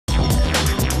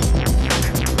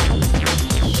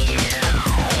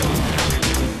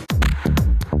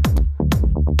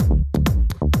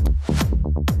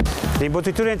The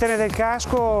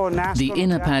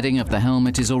inner padding of the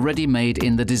helmet is already made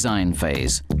in the design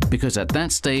phase, because at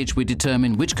that stage we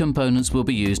determine which components will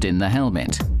be used in the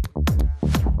helmet.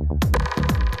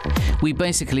 We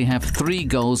basically have 3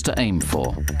 goals to aim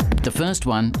for. The first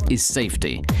one is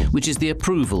safety, which is the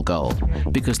approval goal,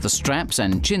 because the straps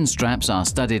and chin straps are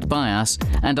studied by us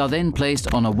and are then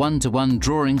placed on a 1-to-1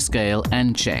 drawing scale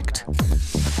and checked.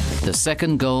 The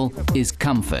second goal is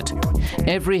comfort.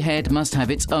 Every head must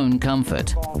have its own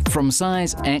comfort. From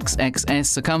size XXS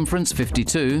circumference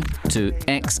 52 to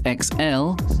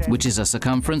XXL, which is a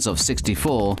circumference of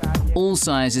 64, all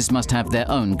sizes must have their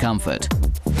own comfort.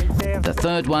 The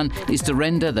third one is to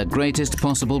render the greatest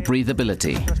possible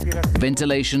breathability,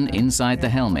 ventilation inside the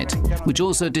helmet, which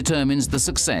also determines the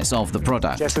success of the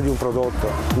product. In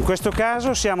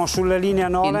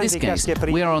this case,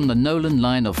 we are on the Nolan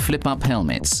line of flip-up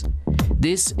helmets.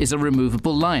 This is a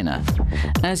removable liner.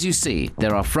 As you see,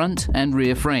 there are front and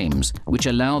rear frames, which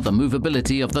allow the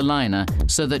movability of the liner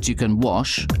so that you can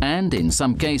wash and, in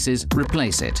some cases,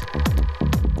 replace it.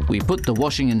 We put the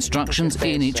washing instructions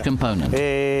in each component.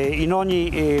 Here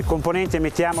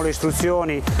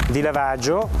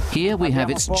we have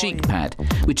its cheek pad,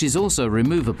 which is also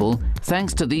removable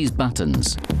thanks to these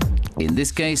buttons. In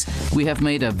this case, we have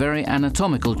made a very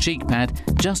anatomical cheek pad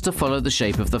just to follow the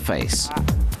shape of the face.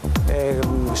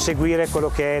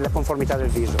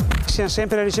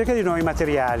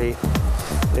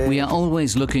 We are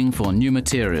always looking for new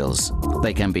materials.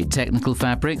 They can be technical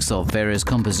fabrics of various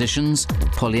compositions,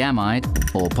 polyamide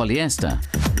or polyester.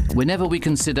 Whenever we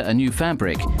consider a new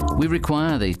fabric, we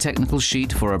require the technical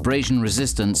sheet for abrasion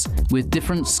resistance with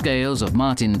different scales of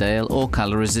martindale or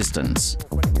color resistance.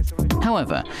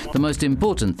 However, the most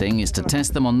important thing is to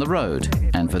test them on the road,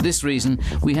 and for this reason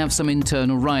we have some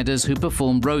internal riders who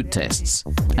perform road tests,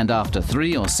 and after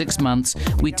 3 or 6 months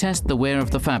we test the wear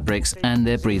of the fabrics and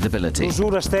their breathability.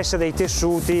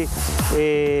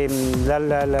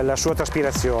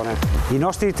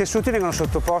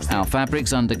 Our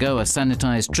fabrics undergo a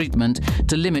sanitized treatment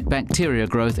to limit bacteria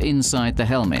growth inside the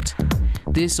helmet.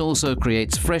 This also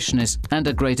creates freshness and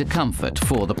a greater comfort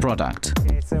for the product.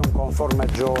 Un comfort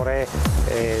maggiore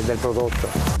del prodotto.